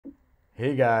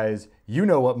Hey guys, you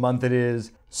know what month it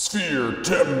is.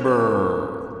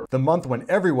 SPHERETEMBER! The month when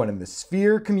everyone in the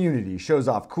Sphere community shows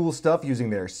off cool stuff using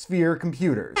their Sphere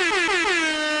computers.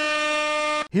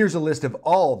 Here's a list of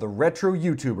all the retro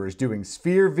YouTubers doing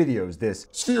Sphere videos this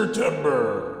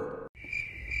SPHERETEMBER!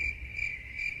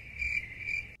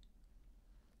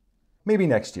 Maybe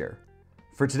next year.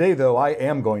 For today though, I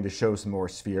am going to show some more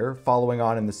Sphere, following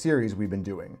on in the series we've been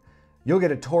doing. You'll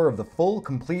get a tour of the full,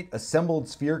 complete, assembled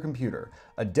Sphere computer,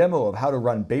 a demo of how to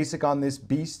run BASIC on this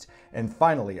beast, and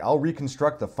finally, I'll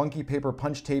reconstruct the funky paper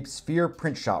punch tape Sphere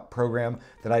print shop program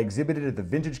that I exhibited at the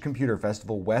Vintage Computer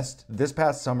Festival West this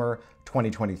past summer,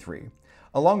 2023.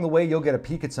 Along the way, you'll get a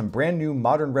peek at some brand new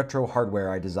modern retro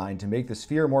hardware I designed to make the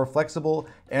Sphere more flexible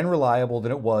and reliable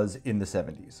than it was in the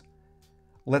 70s.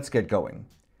 Let's get going.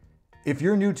 If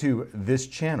you're new to this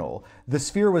channel, the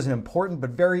Sphere was an important but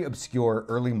very obscure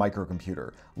early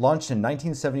microcomputer, launched in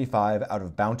 1975 out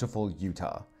of Bountiful,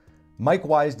 Utah. Mike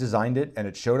Wise designed it, and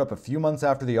it showed up a few months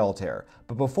after the Altair,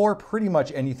 but before pretty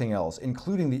much anything else,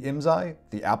 including the IMSI,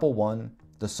 the Apple I,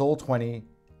 the Sol 20,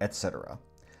 etc.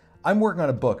 I'm working on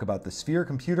a book about the Sphere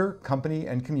computer, company,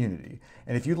 and community,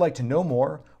 and if you'd like to know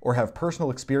more, or have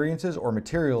personal experiences or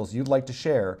materials you'd like to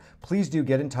share, please do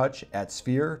get in touch at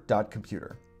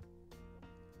sphere.computer.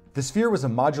 The Sphere was a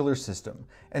modular system,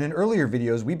 and in earlier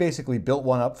videos we basically built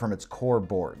one up from its core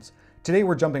boards. Today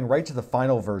we're jumping right to the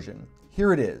final version.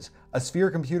 Here it is, a Sphere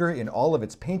computer in all of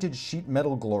its painted sheet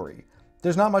metal glory.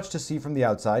 There's not much to see from the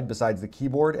outside besides the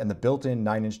keyboard and the built-in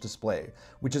 9-inch display,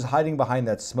 which is hiding behind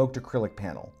that smoked acrylic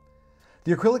panel.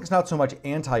 The acrylic is not so much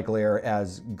anti-glare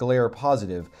as glare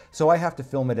positive, so I have to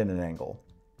film it at an angle.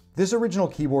 This original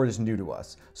keyboard is new to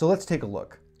us, so let's take a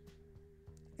look.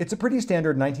 It's a pretty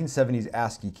standard 1970s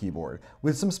ASCII keyboard,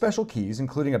 with some special keys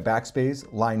including a backspace,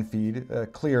 line feed,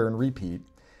 clear, and repeat.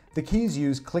 The keys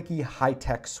use clicky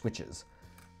high-tech switches.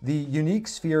 The unique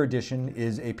Sphere edition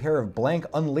is a pair of blank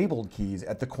unlabeled keys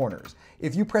at the corners.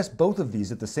 If you press both of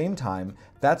these at the same time,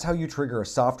 that's how you trigger a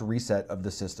soft reset of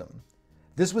the system.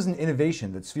 This was an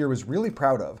innovation that Sphere was really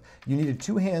proud of. You needed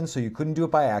two hands so you couldn't do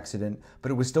it by accident,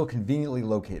 but it was still conveniently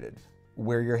located,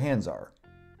 where your hands are.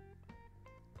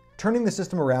 Turning the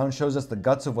system around shows us the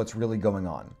guts of what's really going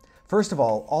on. First of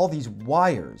all these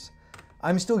wires.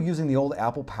 I'm still using the old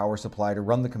Apple power supply to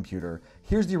run the computer.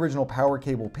 Here's the original power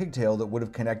cable pigtail that would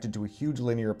have connected to a huge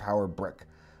linear power brick.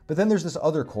 But then there's this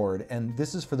other cord, and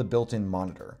this is for the built-in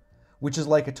monitor, which is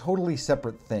like a totally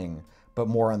separate thing, but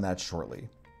more on that shortly.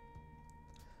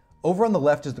 Over on the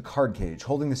left is the card cage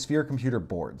holding the Sphere computer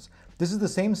boards. This is the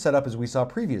same setup as we saw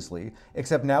previously,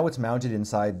 except now it's mounted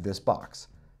inside this box.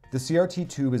 The CRT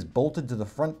tube is bolted to the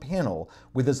front panel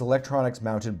with its electronics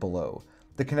mounted below.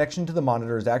 The connection to the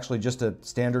monitor is actually just a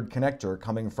standard connector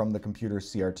coming from the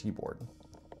computer's CRT board.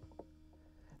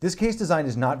 This case design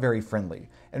is not very friendly,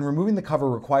 and removing the cover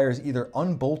requires either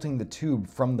unbolting the tube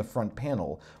from the front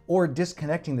panel or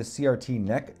disconnecting the CRT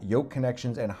neck, yoke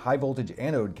connections, and high voltage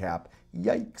anode cap,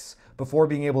 yikes, before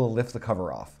being able to lift the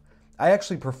cover off. I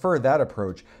actually prefer that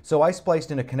approach, so I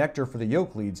spliced in a connector for the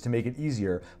yoke leads to make it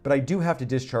easier, but I do have to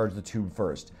discharge the tube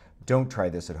first. Don't try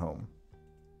this at home.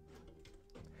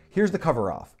 Here's the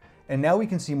cover off, and now we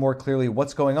can see more clearly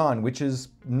what's going on, which is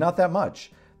not that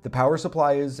much. The power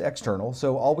supply is external,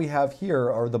 so all we have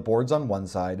here are the boards on one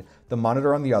side, the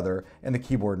monitor on the other, and the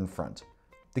keyboard in front.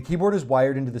 The keyboard is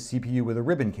wired into the CPU with a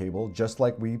ribbon cable, just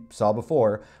like we saw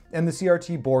before, and the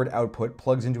CRT board output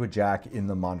plugs into a jack in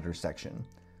the monitor section.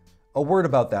 A word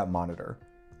about that monitor.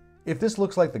 If this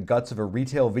looks like the guts of a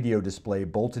retail video display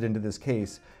bolted into this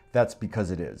case, that's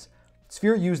because it is.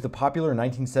 Sphere used the popular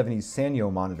 1970s Sanyo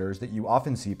monitors that you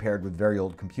often see paired with very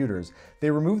old computers.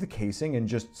 They removed the casing and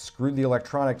just screwed the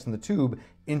electronics in the tube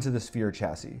into the Sphere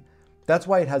chassis. That's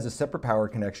why it has a separate power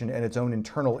connection and its own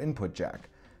internal input jack.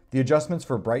 The adjustments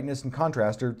for brightness and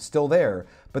contrast are still there,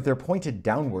 but they're pointed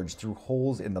downwards through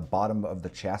holes in the bottom of the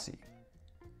chassis.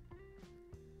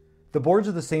 The boards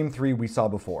are the same three we saw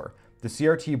before, the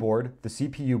CRT board, the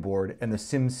CPU board, and the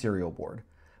SIM serial board.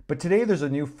 But today there's a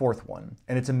new fourth one,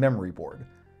 and it's a memory board.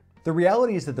 The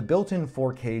reality is that the built-in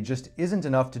 4K just isn't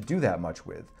enough to do that much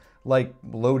with, like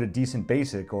load a decent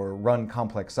BASIC or run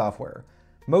complex software.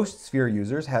 Most Sphere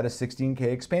users had a 16K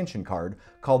expansion card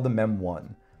called the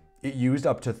MEM1. It used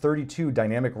up to 32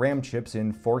 dynamic RAM chips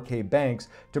in 4K banks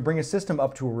to bring a system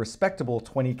up to a respectable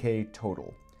 20K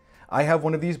total. I have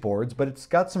one of these boards, but it's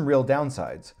got some real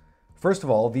downsides. First of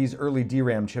all, these early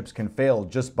DRAM chips can fail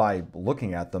just by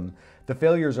looking at them. The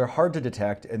failures are hard to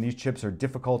detect, and these chips are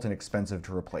difficult and expensive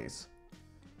to replace.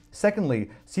 Secondly,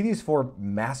 see these four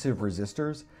massive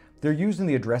resistors? They're used in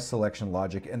the address selection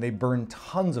logic, and they burn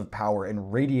tons of power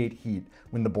and radiate heat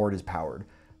when the board is powered.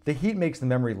 The heat makes the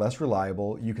memory less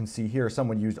reliable. You can see here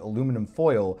someone used aluminum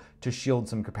foil to shield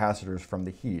some capacitors from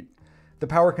the heat. The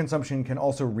power consumption can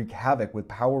also wreak havoc with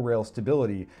power rail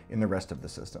stability in the rest of the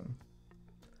system.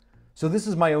 So this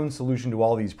is my own solution to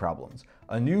all these problems.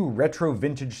 A new retro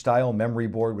vintage style memory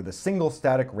board with a single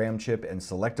static RAM chip and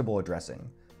selectable addressing.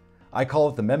 I call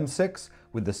it the MEM6,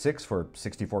 with the 6 for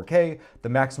 64K, the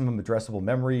maximum addressable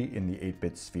memory in the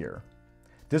 8-bit sphere.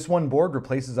 This one board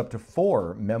replaces up to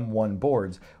 4 MEM1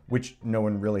 boards, which no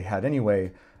one really had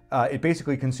anyway. It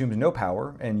basically consumes no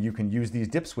power, and you can use these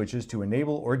dip switches to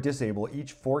enable or disable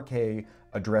each 4K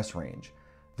address range.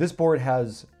 This board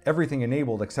has everything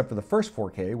enabled except for the first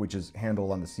 4K, which is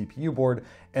handled on the CPU board,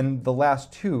 and the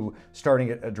last 2 starting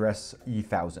at address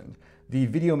E1000. The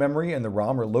video memory and the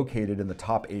ROM are located in the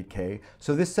top 8K,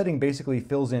 so this setting basically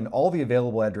fills in all the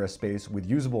available address space with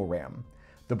usable RAM.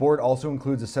 The board also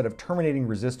includes a set of terminating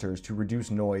resistors to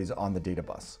reduce noise on the data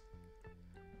bus.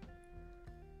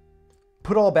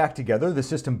 Put all back together, the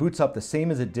system boots up the same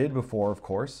as it did before, of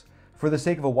course. For the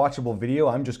sake of a watchable video,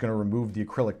 I'm just going to remove the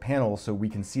acrylic panel so we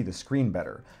can see the screen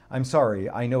better. I'm sorry,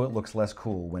 I know it looks less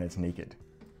cool when it's naked.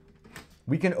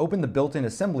 We can open the built-in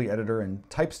assembly editor and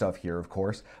type stuff here, of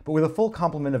course, but with a full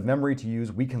complement of memory to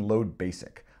use, we can load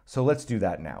BASIC. So let's do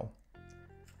that now.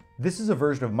 This is a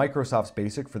version of Microsoft's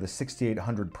BASIC for the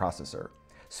 6800 processor.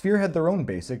 SPHERE had their own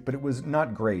BASIC, but it was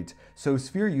not great, so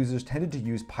SPHERE users tended to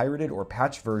use pirated or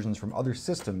patched versions from other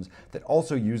systems that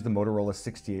also used the Motorola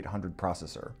 6800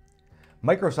 processor.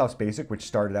 Microsoft's BASIC, which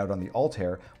started out on the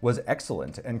Altair, was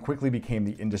excellent and quickly became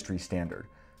the industry standard.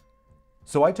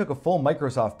 So I took a full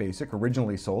Microsoft BASIC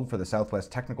originally sold for the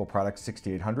Southwest Technical Products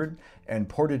 6800 and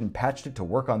ported and patched it to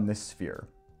work on this SPHERE.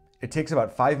 It takes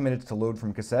about 5 minutes to load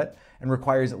from cassette and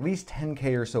requires at least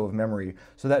 10K or so of memory,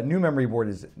 so that new memory board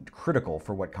is critical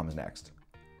for what comes next.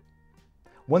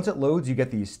 Once it loads, you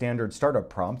get the standard startup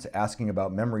prompts asking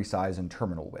about memory size and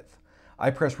terminal width.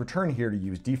 I press return here to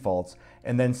use defaults,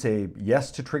 and then say yes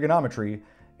to trigonometry,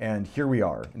 and here we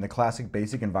are in the classic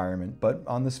BASIC environment, but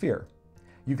on the SPHERE.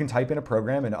 You can type in a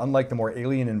program, and unlike the more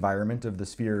alien environment of the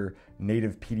SPHERE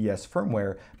native PDS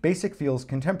firmware, BASIC feels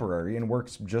contemporary and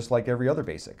works just like every other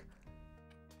BASIC.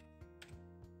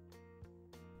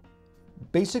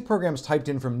 BASIC programs typed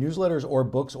in from newsletters or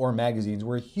books or magazines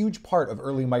were a huge part of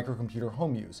early microcomputer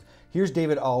home use. Here's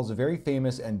David All's very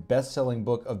famous and best-selling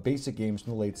book of BASIC games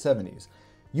from the late 70s.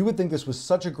 You would think this was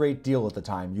such a great deal at the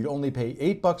time. You'd only pay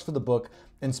 $8 for the book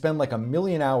and spend like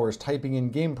 1,000,000 hours typing in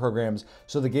game programs,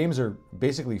 so the games are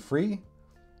basically free?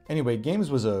 Anyway,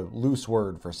 games was a loose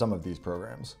word for some of these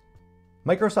programs.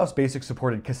 Microsoft's BASIC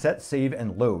supported cassette, save,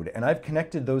 and load, and I've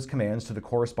connected those commands to the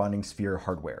corresponding SPHERE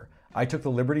hardware. I took the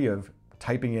liberty of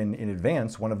typing in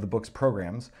advance one of the book's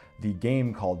programs, the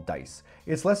game called DICE.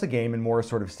 It's less a game and more a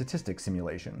sort of statistics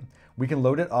simulation. We can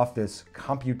load it off this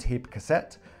CompuTape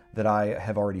cassette that I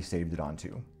have already saved it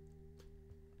onto.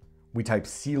 We type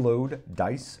cload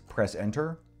DICE, press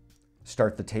enter,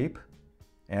 start the tape,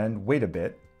 and wait a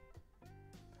bit.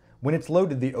 When it's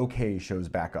loaded, the OK shows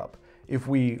back up. If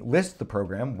we list the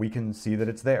program, we can see that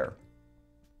it's there.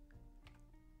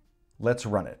 Let's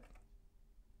run it.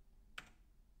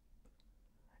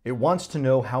 It wants to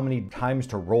know how many times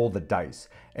to roll the dice,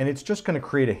 and it's just going to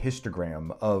create a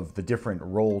histogram of the different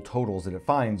roll totals that it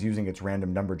finds using its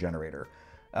random number generator.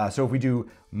 So if we do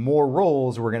more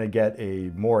rolls, we're going to get a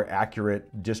more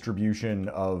accurate distribution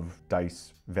of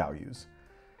dice values.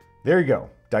 There you go,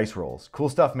 dice rolls. Cool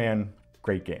stuff, man.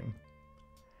 Great game.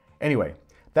 Anyway,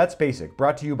 that's BASIC,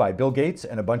 brought to you by Bill Gates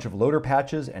and a bunch of loader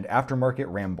patches and aftermarket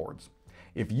RAM boards.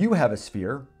 If you have a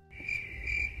SPHERE,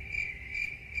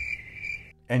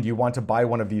 and you want to buy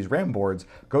one of these RAM boards,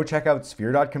 go check out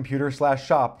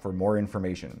sphere.computer/shop for more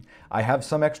information. I have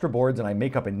some extra boards and I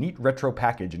make up a neat retro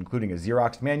package including a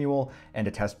Xeroxed manual and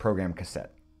a test program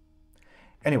cassette.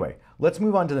 Anyway, let's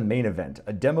move on to the main event,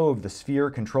 a demo of the SPHERE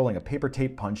controlling a paper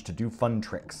tape punch to do fun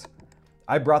tricks.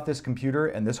 I brought this computer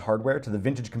and this hardware to the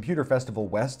Vintage Computer Festival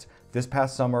West this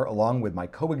past summer along with my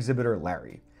co-exhibitor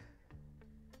Larry.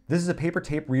 This is a paper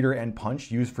tape reader and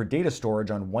punch used for data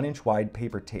storage on 1-inch wide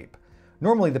paper tape.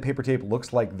 Normally the paper tape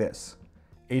looks like this.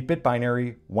 8-bit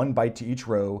binary, 1 byte to each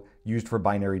row, used for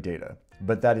binary data.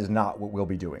 But that is not what we'll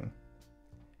be doing.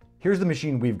 Here's the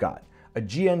machine we've got. A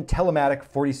GN Telematic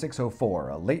 4604,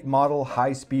 a late model,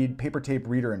 high-speed paper tape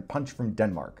reader and punch from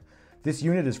Denmark. This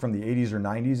unit is from the 80s or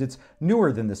 90s. It's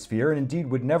newer than the SPHERE and indeed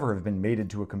would never have been mated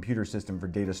to a computer system for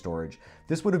data storage.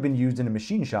 This would have been used in a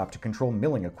machine shop to control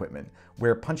milling equipment,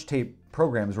 where punch tape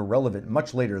programs were relevant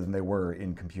much later than they were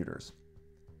in computers.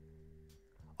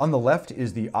 On the left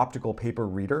is the optical paper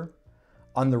reader.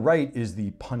 On the right is the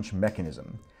punch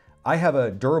mechanism. I have a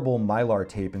durable mylar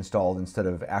tape installed instead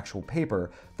of actual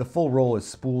paper. The full roll is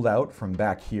spooled out from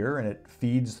back here and it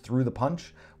feeds through the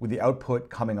punch with the output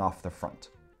coming off the front.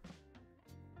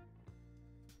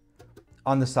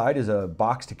 On the side is a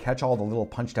box to catch all the little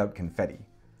punched out confetti.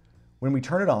 When we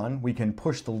turn it on, we can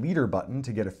push the leader button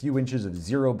to get a few inches of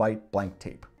 0-byte blank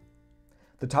tape.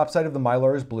 The top side of the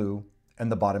mylar is blue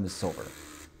and the bottom is silver.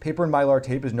 Paper and mylar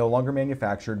tape is no longer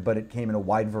manufactured, but it came in a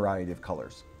wide variety of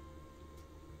colors.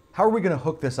 How are we going to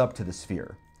hook this up to the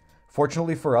Sphere?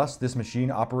 Fortunately for us, this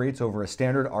machine operates over a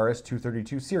standard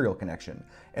RS-232 serial connection,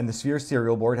 and the Sphere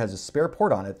serial board has a spare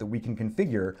port on it that we can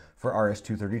configure for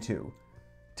RS-232.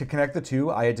 To connect the two,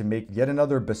 I had to make yet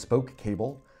another bespoke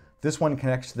cable. This one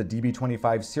connects to the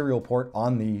DB25 serial port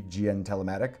on the GN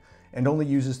telematic and only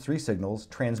uses 3 signals: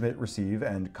 transmit, receive,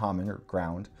 and common or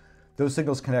ground. Those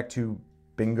signals connect to,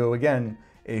 bingo again,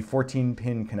 a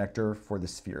 14-pin connector for the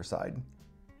Sphere side.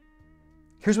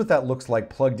 Here's what that looks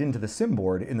like plugged into the SIM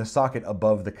board in the socket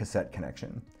above the cassette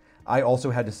connection. I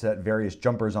also had to set various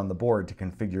jumpers on the board to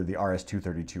configure the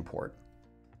RS-232 port.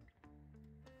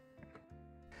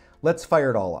 Let's fire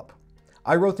it all up.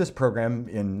 I wrote this program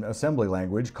in assembly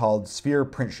language called SPHERE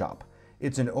Print Shop.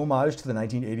 It's an homage to the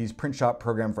 1980s print shop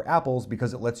program for Apples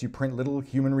because it lets you print little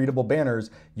human-readable banners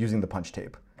using the punch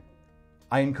tape.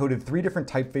 I encoded 3 different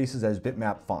typefaces as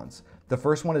bitmap fonts. The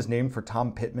first one is named for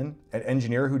Tom Pittman, an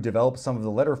engineer who developed some of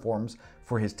the letter forms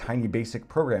for his tiny basic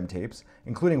program tapes,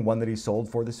 including one that he sold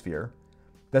for the Sphere.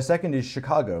 The second is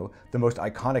Chicago, the most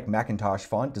iconic Macintosh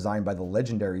font designed by the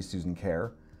legendary Susan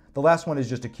Kare. The last one is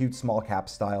just a cute small cap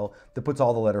style that puts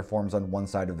all the letter forms on one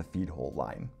side of the feed hole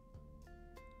line.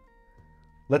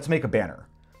 Let's make a banner.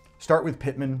 Start with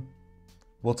Pittman.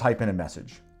 We'll type in a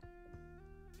message.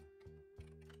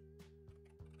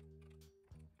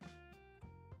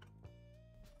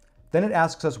 Then it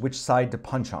asks us which side to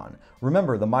punch on.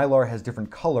 Remember, the mylar has different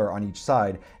color on each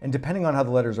side, and depending on how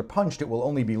the letters are punched, it will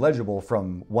only be legible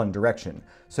from one direction.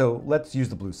 So let's use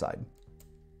the blue side.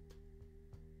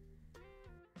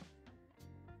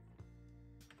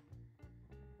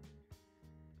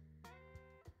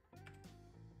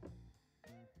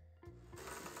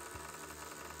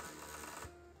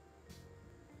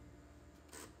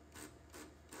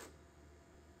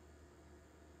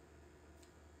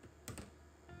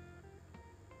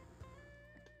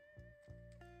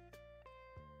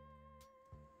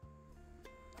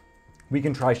 We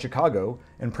can try Chicago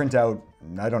and print out,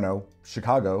 I don't know,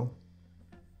 Chicago.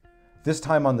 This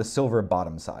time on the silver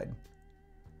bottom side.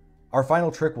 Our final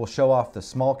trick will show off the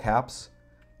small caps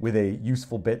with a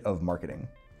useful bit of marketing.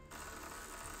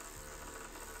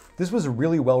 This was a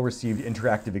really well-received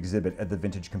interactive exhibit at the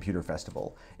Vintage Computer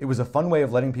Festival. It was a fun way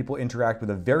of letting people interact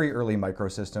with a very early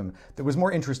microsystem that was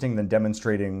more interesting than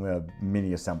demonstrating a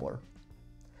mini assembler.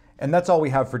 And that's all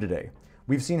we have for today.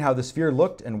 We've seen how the Sphere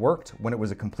looked and worked when it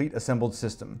was a complete assembled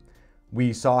system.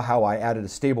 We saw how I added a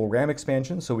stable RAM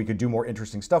expansion so we could do more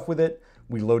interesting stuff with it.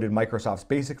 We loaded Microsoft's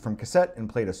BASIC from cassette and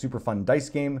played a super fun dice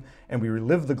game, and we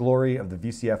relived the glory of the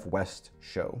VCF West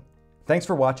show. Thanks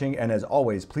for watching, and as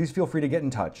always, please feel free to get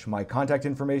in touch. My contact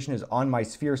information is on my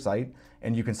Sphere site,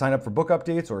 and you can sign up for book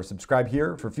updates or subscribe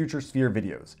here for future Sphere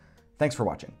videos. Thanks for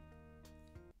watching.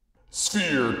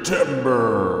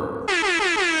 SPHERETEMBER.